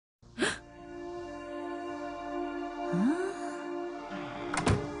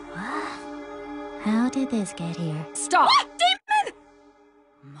did this get here? Stop! What? Demon!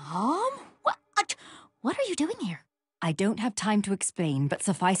 Mom? What are you doing here? I don't have time to explain, but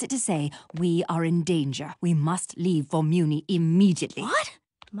suffice it to say, we are in danger. We must leave for Muni immediately. What?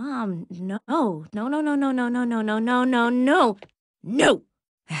 Mom, no. No, no, no, no, no, no, no, no, no, no, no. No!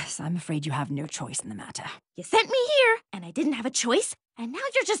 Yes, I'm afraid you have no choice in the matter. You sent me here, and I didn't have a choice, and now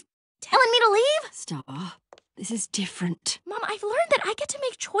you're just telling me to leave? Star, this is different. Mom, I've learned that I get to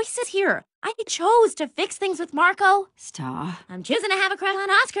make choices here. I chose to fix things with Marco. Star. I'm choosing to have a crush on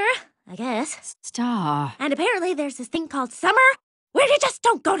Oscar, I guess. Star. And apparently there's this thing called summer where you just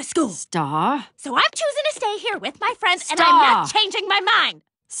don't go to school. Star. So I'm choosing to stay here with my friends, Star. and I'm not changing my mind.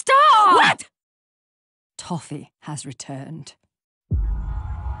 Star! What? Toffee has returned. No.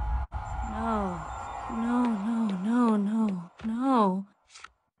 No, no, no, no, no.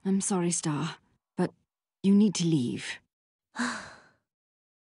 I'm sorry, Star, but you need to leave.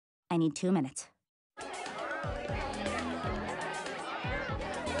 I need 2 minutes.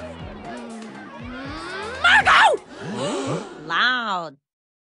 Marco! Loud.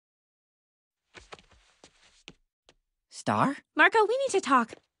 Star? Marco, we need to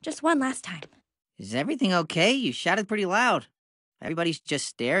talk. Just one last time. Is everything okay? You shouted pretty loud. Everybody's just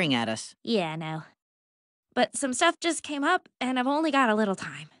staring at us. Yeah, no. But some stuff just came up, and I've only got a little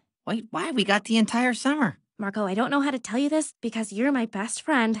time. Wait, why? We got the entire summer. Marco, I don't know how to tell you this because you're my best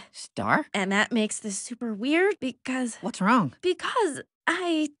friend. Star? And that makes this super weird because... What's wrong? Because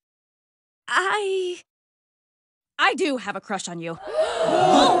I do have a crush on you.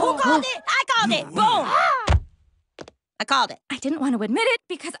 Oh, who called it? I called it. Boom. I called it. I didn't want to admit it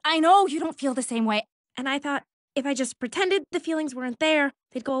because I know you don't feel the same way. And I thought if I just pretended the feelings weren't there,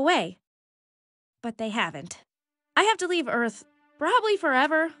 they'd go away. But they haven't. I have to leave Earth, probably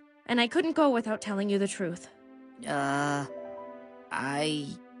forever, and I couldn't go without telling you the truth. Goodbye!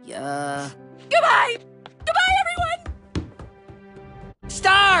 Goodbye! Goodbye, everyone!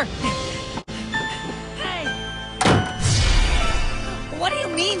 Star! Hey! What do you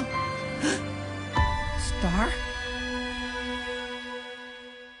mean? Star?